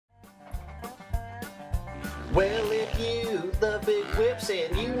Well, if you love big whips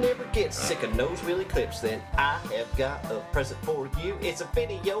and you never get sick of nose wheelie clips, then I have got a present for you. It's a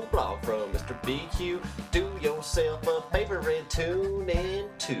video blog from Mr. BQ. Do yourself a favor and tune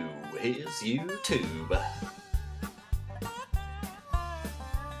into his YouTube.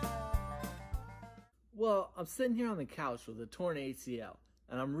 Well, I'm sitting here on the couch with a torn ACL,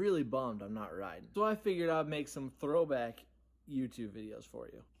 and I'm really bummed I'm not riding. So I figured I'd make some throwback YouTube videos for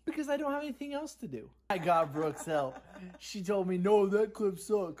you, because I don't have anything else to do. I got Brooke's help. She told me, no, that clip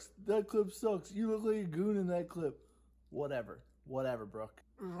sucks. That clip sucks. You look like a goon in that clip. Whatever, Brooke.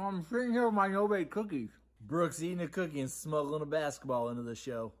 I'm sitting here with my no-bake cookies. Brooke's eating a cookie and smuggling a basketball into the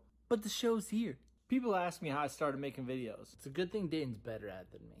show. But the show's here. People ask me how I started making videos. It's a good thing Dayton's better at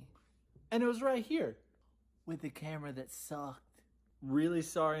it than me. And it was right here, with a camera that sucked. Really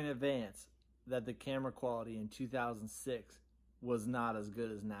sorry in advance that the camera quality in 2006 was not as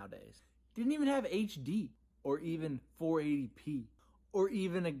good as nowadays. Didn't even have HD, or even 480p, or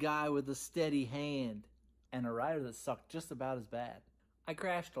even a guy with a steady hand, and a rider that sucked just about as bad. I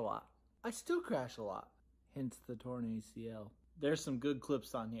crashed a lot. I still crash a lot, hence the torn ACL. There's some good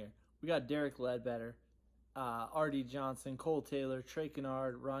clips on here. We got Derek Ledbetter, R.D. Johnson, Cole Taylor, Trey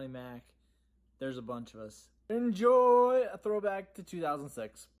Kennard, Ronnie Mack. There's a bunch of us. Enjoy a throwback to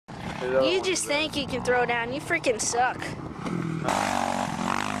 2006. You just think you can throw down. You freaking suck.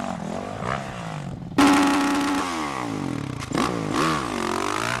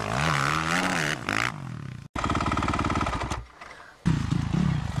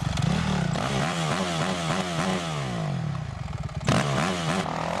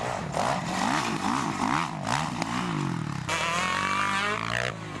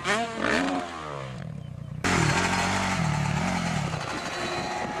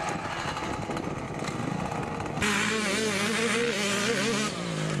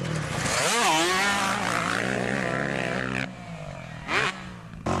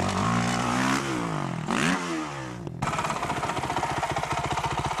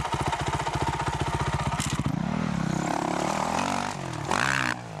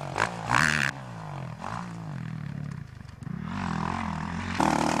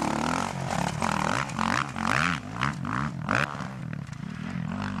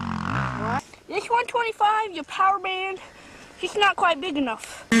 This 125, your power band, it's not quite big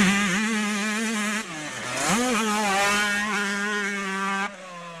enough.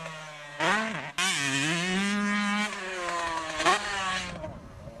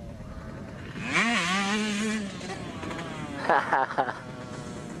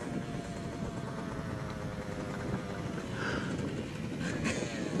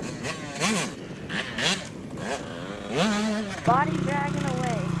 Body dragging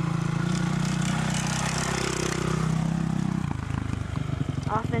away.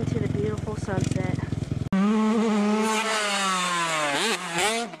 Off into the beautiful sunset.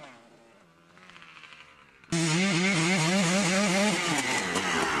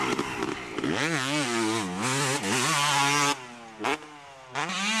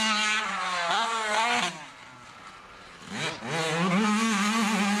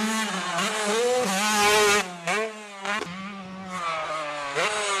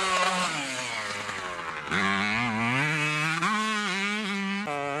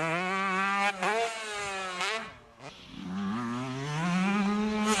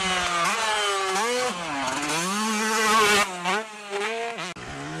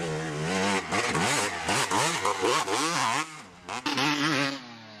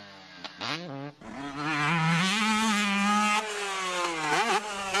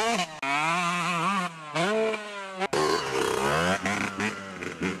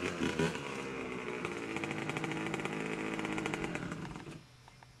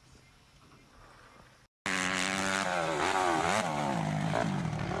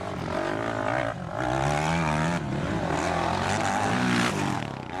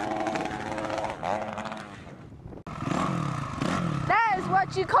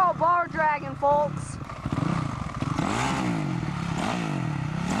 What you call bar dragging, folks.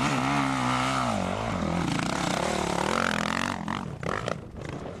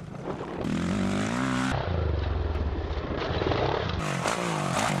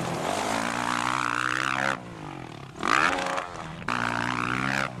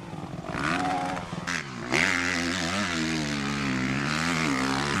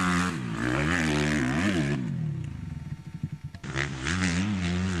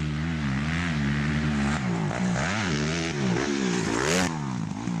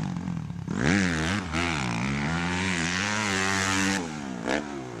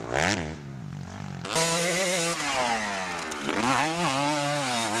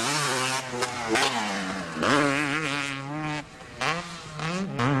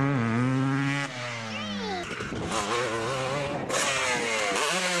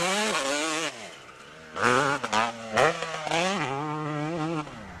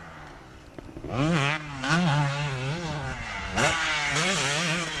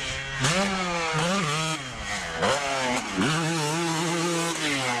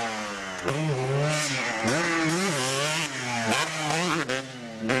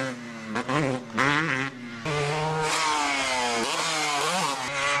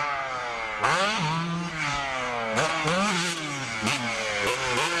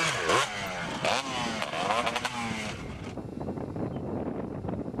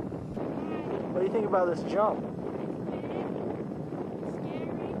 you think about this jump?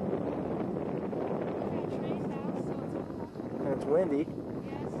 And it's windy.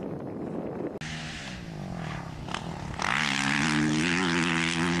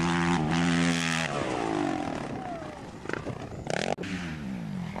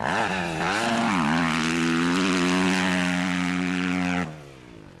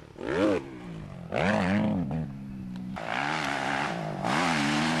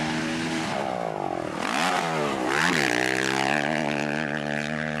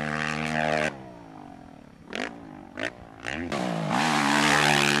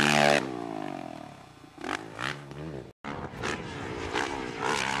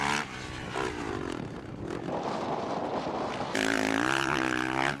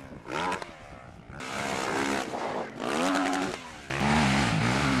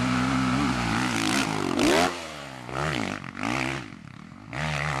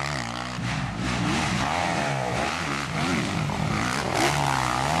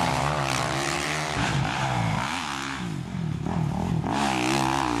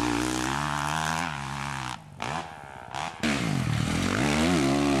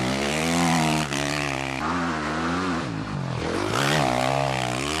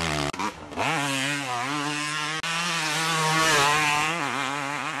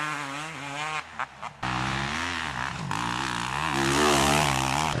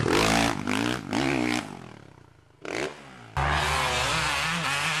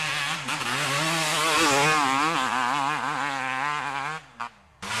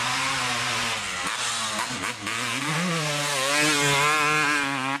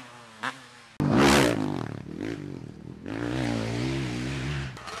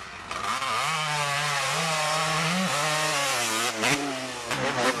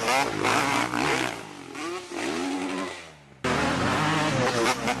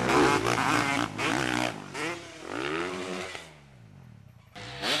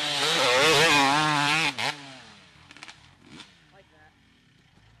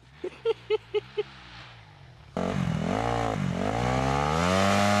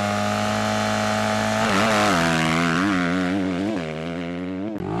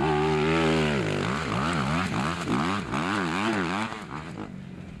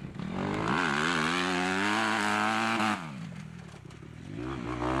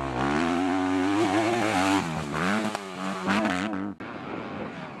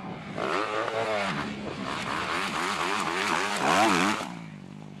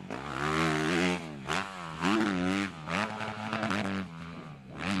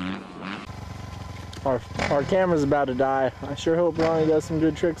 Our camera's about to die. I sure hope Ronnie does some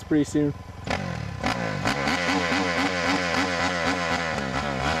good tricks pretty soon.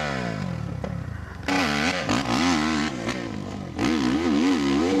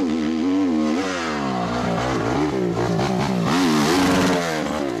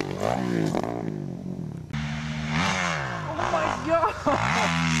 Oh my God!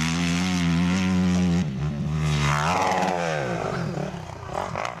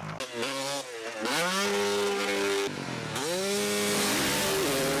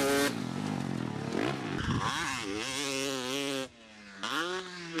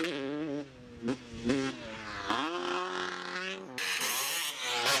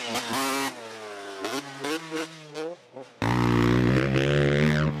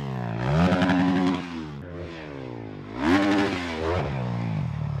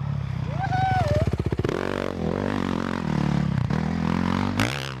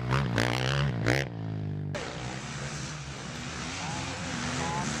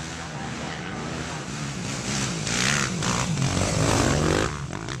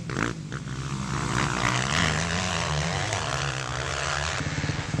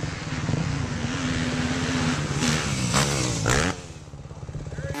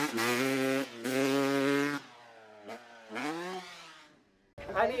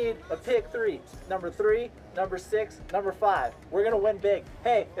 I need a pick 3. Number 3, number 6, number 5. We're gonna win big.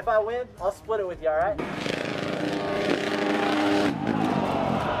 Hey, if I win, I'll split it with you, alright?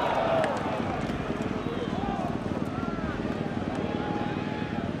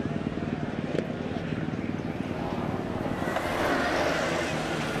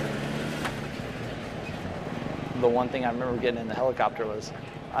 The one thing I remember getting in the helicopter was,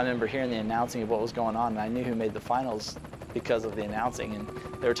 I remember hearing the announcing of what was going on, and I knew who made the finals because of the announcing, and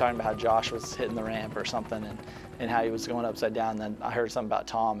they were talking about how Josh was hitting the ramp or something, and how he was going upside down. And then I heard something about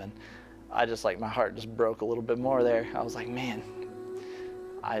Tom, and I just, like, my heart just broke a little bit more there. I was like, man,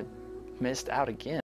 I missed out again.